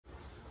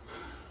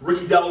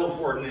Ricky Dell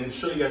reporting and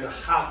show you guys a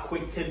hot,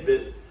 quick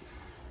tidbit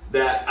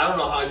that I don't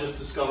know how I just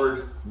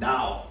discovered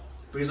now.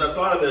 Because I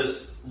thought of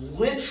this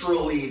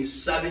literally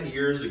 7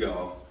 years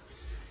ago.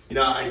 You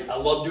know, I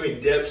love doing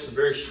dips, I'm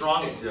very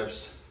strong at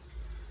dips.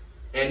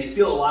 And you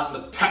feel a lot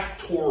in the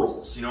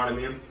pectorals, you know what I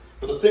mean?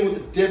 But the thing with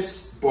the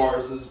dips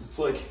bars is it's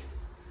like,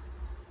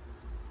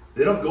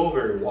 they don't go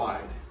very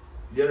wide.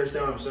 You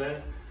understand what I'm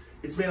saying?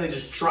 It's mainly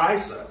just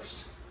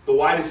triceps. The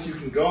widest you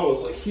can go is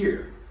like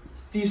here.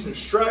 It's a decent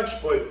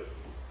stretch, but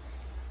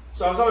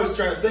so I was always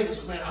trying to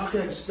think, man, how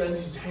can I extend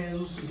these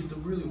handles to get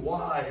them really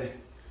wide?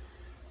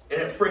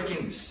 And it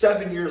freaking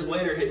 7 years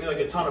later hit me like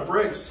a ton of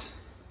bricks.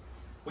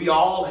 We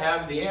all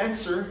have the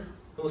answer,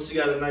 unless you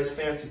got a nice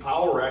fancy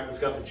power rack that's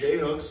got the J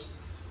hooks.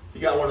 If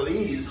you got one of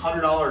these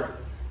 $100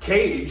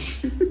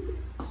 cage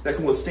that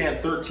can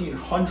withstand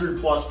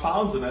 1,300 plus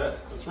pounds in it,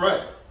 that's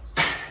right.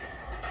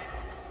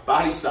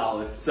 Body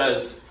Solid. It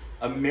says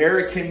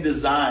American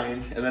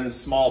designed, and then in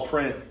small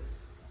print,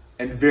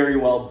 and very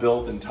well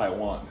built in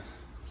Taiwan.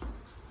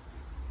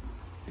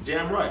 You're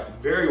damn right,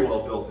 very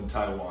well built in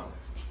Taiwan.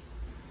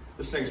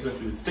 This thing's been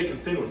through thick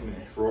and thin with me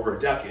for over a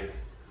decade.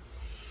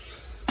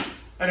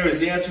 Anyways,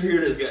 the answer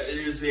here it is, guys.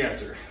 Here's the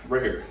answer,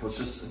 right here. Let's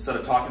just, instead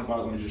of talking about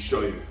it, let me just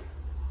show you.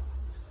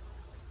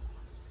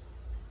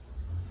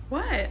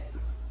 What?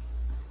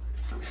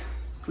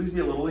 Please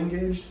be a little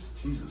engaged.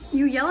 Jesus.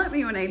 You yell at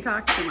me when I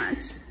talk too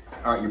much.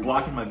 All right, you're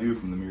blocking my view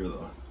from the mirror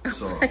though.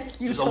 So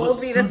You just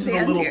told me to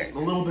stand here. A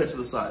little bit to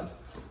the side.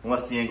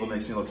 Unless the angle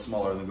makes me look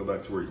smaller, then go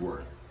back to where you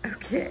were.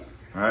 Okay.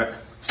 All right,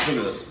 just look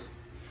at this.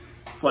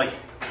 It's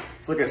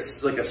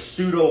like a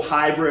pseudo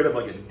hybrid of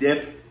like a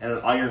dip and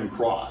an iron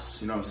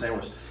cross. You know what I'm saying?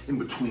 Where it's in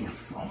between.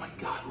 Oh my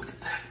God, look at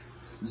that.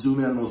 Zoom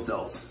in on those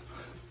delts.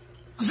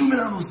 Zoom in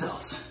on those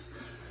delts.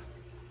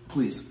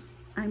 Please.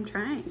 I'm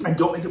trying. And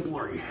don't make it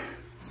blurry.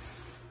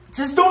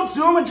 Just don't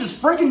zoom and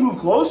just freaking move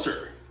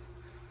closer.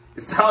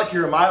 It's not like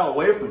you're a mile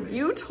away from me.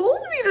 You told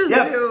me to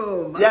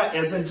zoom. Yeah,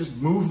 as in just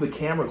move the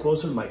camera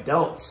closer to my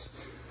delts.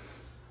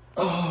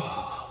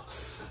 Oh.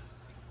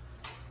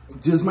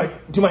 Do my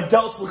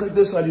delts look like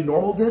this when I do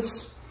normal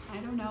dips? I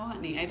don't know,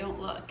 honey. I don't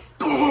look.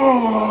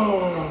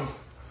 Oh.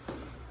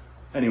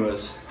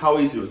 Anyways, how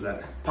easy was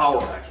that? Power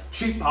rack.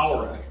 Cheap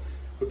power rack.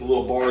 With the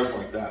little bars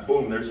like that.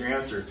 Boom, there's your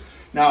answer.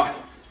 Now,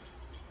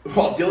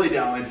 while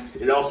dilly-dallying,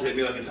 it also hit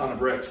me like a ton of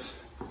bricks.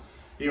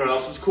 You know what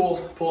else is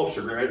cool? Pull-ups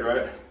are great,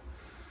 right?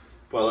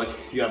 But like,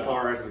 you got a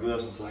power rack like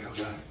this, and it's like,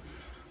 okay,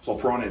 it's all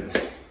pronated.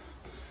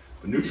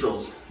 The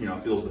neutrals, you know,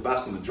 feels the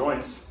best in the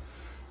joints.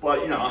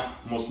 But, you know,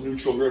 most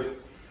neutral grip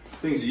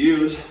things you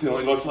use, you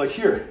only go to like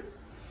here.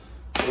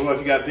 I don't know if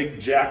you got big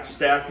jack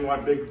stack, you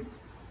want big, you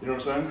know what I'm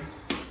saying?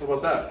 What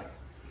about that?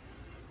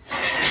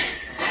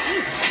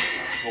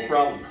 No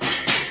problem.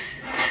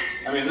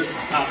 I mean, this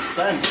is common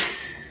sense.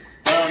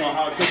 I don't know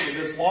how it took me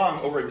this long,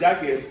 over a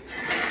decade,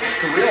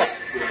 to realize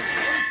this.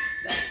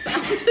 That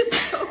sounded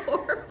so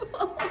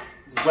horrible.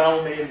 It's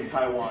well made in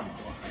Taiwan.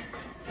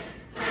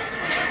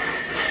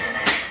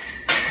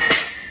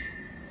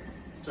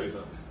 Check this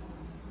out.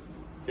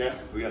 Yeah,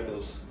 we got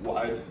those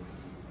wide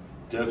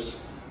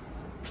dips.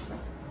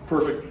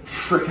 Perfect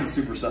freaking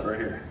superset right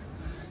here.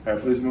 All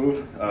right, please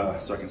move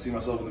so I can see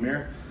myself in the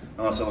mirror.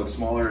 Unless I look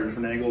smaller at a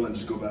different angle, then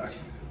just go back.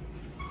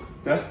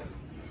 Okay?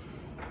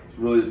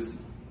 Really, it's...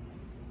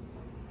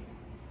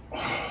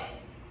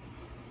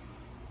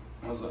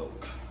 How's that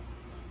look?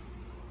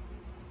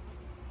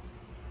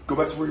 Go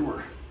back to where you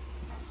were.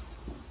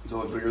 Does that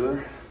look bigger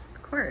there?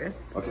 Of course.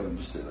 Okay, then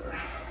just stay there.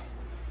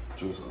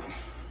 Check this out.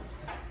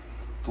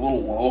 It's a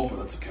little low, but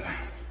that's okay.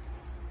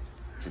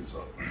 Check this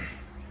out.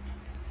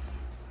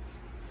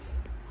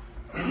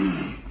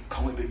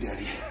 Call me Big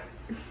Daddy.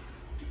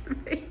 Oh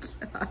my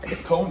God.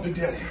 Call me Big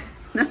Daddy.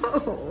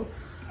 No.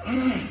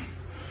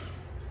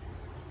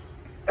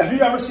 Have you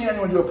ever seen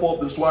anyone do a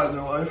pull-up this wide in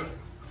their life?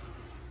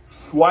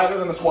 Wider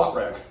than a squat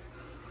rack.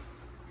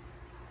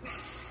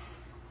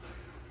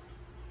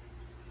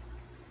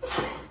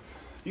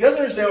 You guys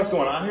understand what's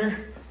going on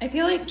here? I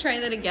feel like try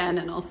that again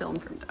and I'll film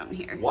from down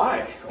here.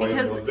 Why?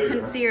 Because you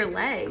can see your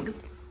legs.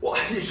 Well,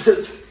 you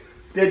just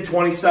did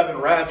 27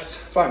 reps.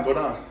 Fine, go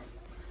down.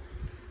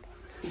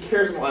 Who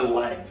cares about my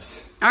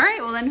legs? All right,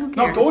 well then who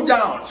cares? No, go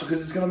down,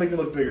 because it's going to make me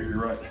look bigger. You're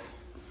right.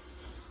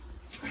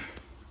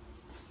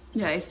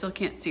 Yeah, I still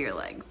can't see your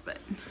legs, but...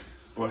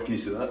 Boy, can you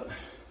see that?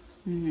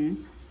 Mm-hmm.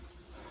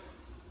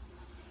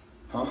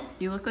 Huh?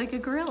 You look like a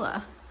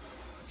gorilla.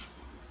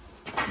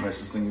 It's the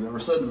nicest thing you've ever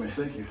said to me.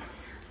 Thank you.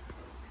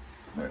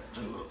 All right,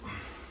 check it out.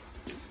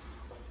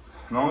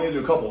 And I'm only going to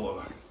do a couple,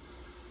 though.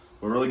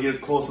 We'll really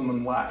get close on the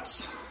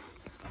lats.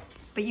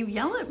 But you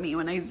yell at me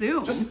when I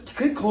zoom. Just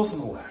get close on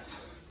the lats.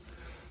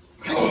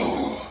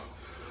 Oh.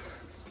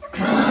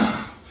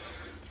 Oh,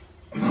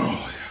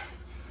 yeah.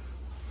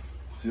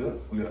 See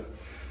that? Look at that.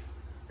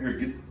 Here,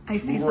 get, I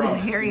see some around.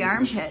 hairy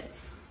armpits.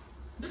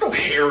 There's no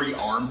hairy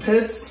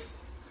armpits.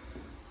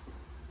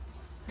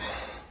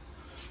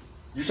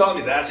 You're telling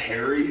me that's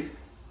hairy?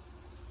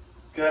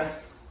 Okay.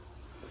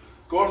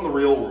 Go out in the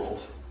real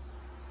world.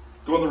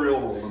 Go in the real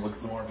world and look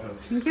at some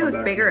armpits. I think you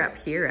look bigger up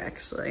here,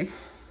 actually.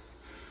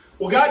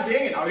 Well, god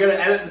dang it, now we gotta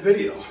edit the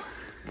video.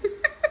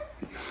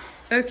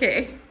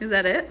 Okay, is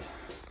that it?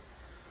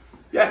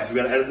 Yeah, because we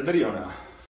gotta edit the video now.